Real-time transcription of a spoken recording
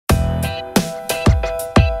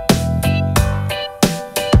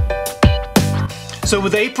So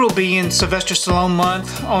with April being Sylvester Stallone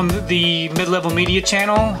month on the Mid-Level Media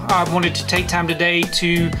channel, I wanted to take time today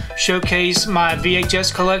to showcase my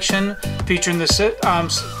VHS collection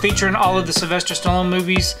featuring all of the Sylvester Stallone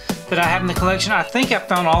movies that I have in the collection. I think I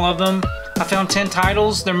found all of them. I found 10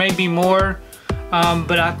 titles. There may be more,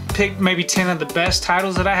 but I picked maybe 10 of the best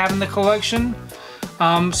titles that I have in the collection.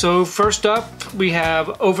 So first up, we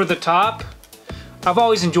have Over the Top. I've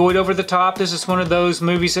always enjoyed Over the Top. This is one of those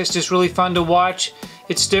movies that's just really fun to watch.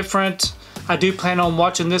 It's different. I do plan on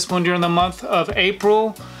watching this one during the month of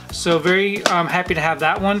April, so very happy to have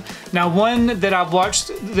that one. Now, one that I've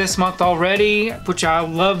watched this month already, which I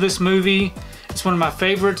love this movie, it's one of my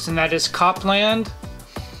favorites, and that is Copland.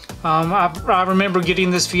 I remember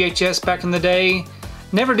getting this VHS back in the day.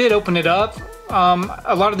 Never did open it up.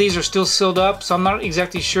 A lot of these are still sealed up, so I'm not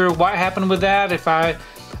exactly sure what happened with that. If I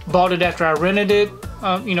bought it after I rented it,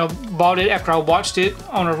 bought it after I watched it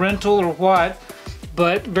on a rental or what,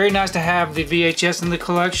 but very nice to have the VHS in the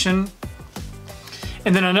collection.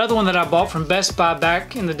 And then another one that I bought from Best Buy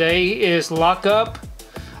back in the day is Lock Up.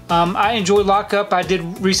 I enjoy Lock Up. I did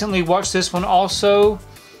recently watch this one also.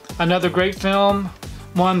 Another great film,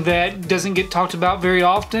 one that doesn't get talked about very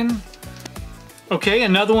often. Okay,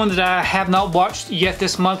 another one that I have not watched yet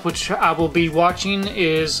this month, which I will be watching,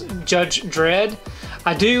 is Judge Dredd.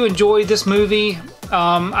 I do enjoy this movie.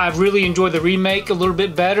 I really enjoy the remake a little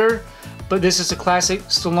bit better, but this is a classic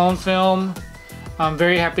Stallone film. I'm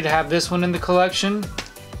very happy to have this one in the collection.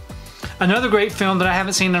 Another great film that I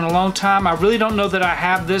haven't seen in a long time. I really don't know that I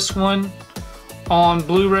have this one on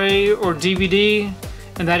Blu-ray or DVD,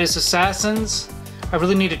 and that is Assassins. I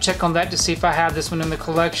really need to check on that to see if I have this one in the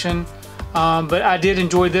collection. But I did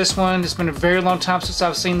enjoy this one. It's been a very long time since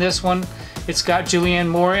I've seen this one. It's got Julianne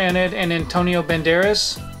Moore in it and Antonio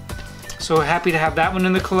Banderas. So happy to have that one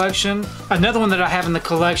in the collection. Another one that I have in the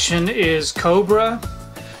collection is Cobra.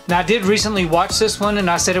 Now, I did recently watch this one, and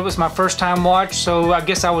I said it was my first time watch, so I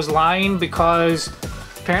guess I was lying, because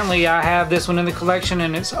apparently I have this one in the collection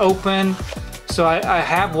and it's open. So I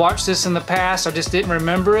have watched this in the past, I just didn't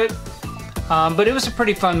remember it. But it was a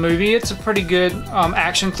pretty fun movie. It's a pretty good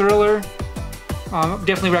action thriller.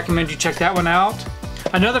 Definitely recommend you check that one out.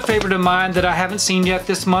 Another favorite of mine that I haven't seen yet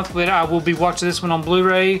this month, but I will be watching this one on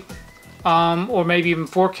Blu-ray or maybe even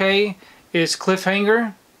 4K, is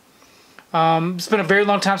Cliffhanger. It's been a very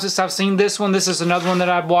long time since I've seen this one. This is another one that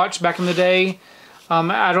I've watched back in the day.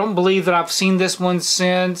 I don't believe that I've seen this one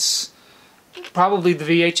since probably the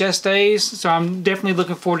VHS days, so I'm definitely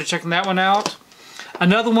looking forward to checking that one out.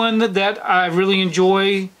 Another one that I really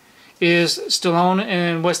enjoy is Stallone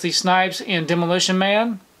and Wesley Snipes in Demolition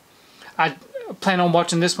Man. I plan on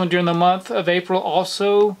watching this one during the month of April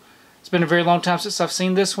also. It's been a very long time since I've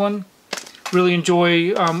seen this one. Really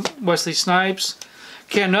enjoy Wesley Snipes.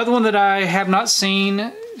 Okay, another one that I have not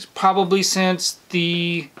seen probably since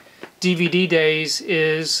the DVD days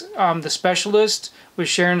is The Specialist with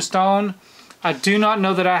Sharon Stone. I do not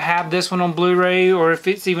know that I have this one on Blu-ray or if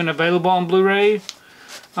it's even available on Blu-ray.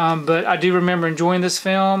 But I do remember enjoying this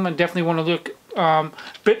film and definitely want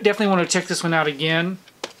to check this one out again.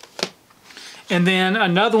 And then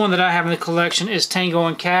another one that I have in the collection is Tango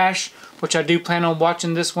and Cash, which I do plan on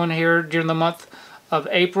watching this one here during the month of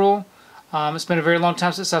April. It's been a very long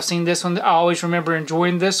time since I've seen this one. I always remember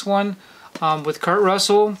enjoying this one with Kurt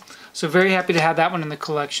Russell. So very happy to have that one in the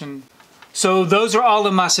collection. So those are all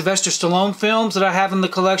of my Sylvester Stallone films that I have in the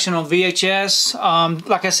collection on VHS.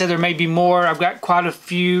 Like I said, there may be more. I've got quite a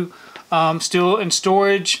few still in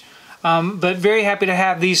storage. But very happy to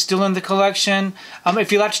have these still in the collection.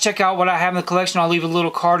 If you'd like to check out what I have in the collection, I'll leave a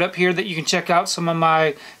little card up here that you can check out some of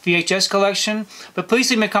my VHS collection. But please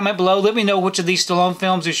leave me a comment below. Let me know which of these Stallone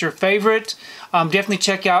films is your favorite. Definitely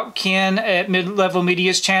check out Ken at Mid-Level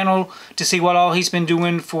Media's channel to see what all he's been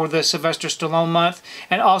doing for the Sylvester Stallone month.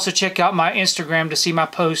 And also check out my Instagram to see my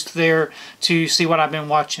post there to see what I've been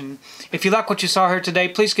watching. If you like what you saw here today,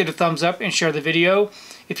 please give it a thumbs up and share the video.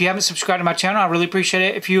 If you haven't subscribed to my channel, I really appreciate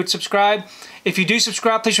it if you would subscribe. If you do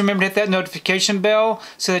subscribe, please remember to hit that notification bell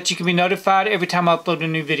so that you can be notified every time I upload a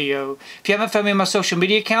new video. If you haven't found me on my social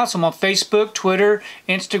media accounts, I'm on Facebook, Twitter,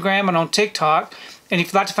 Instagram, and on TikTok. And if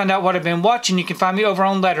you'd like to find out what I've been watching, you can find me over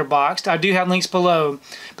on Letterboxd. I do have links below.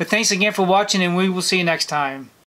 But thanks again for watching, and we will see you next time.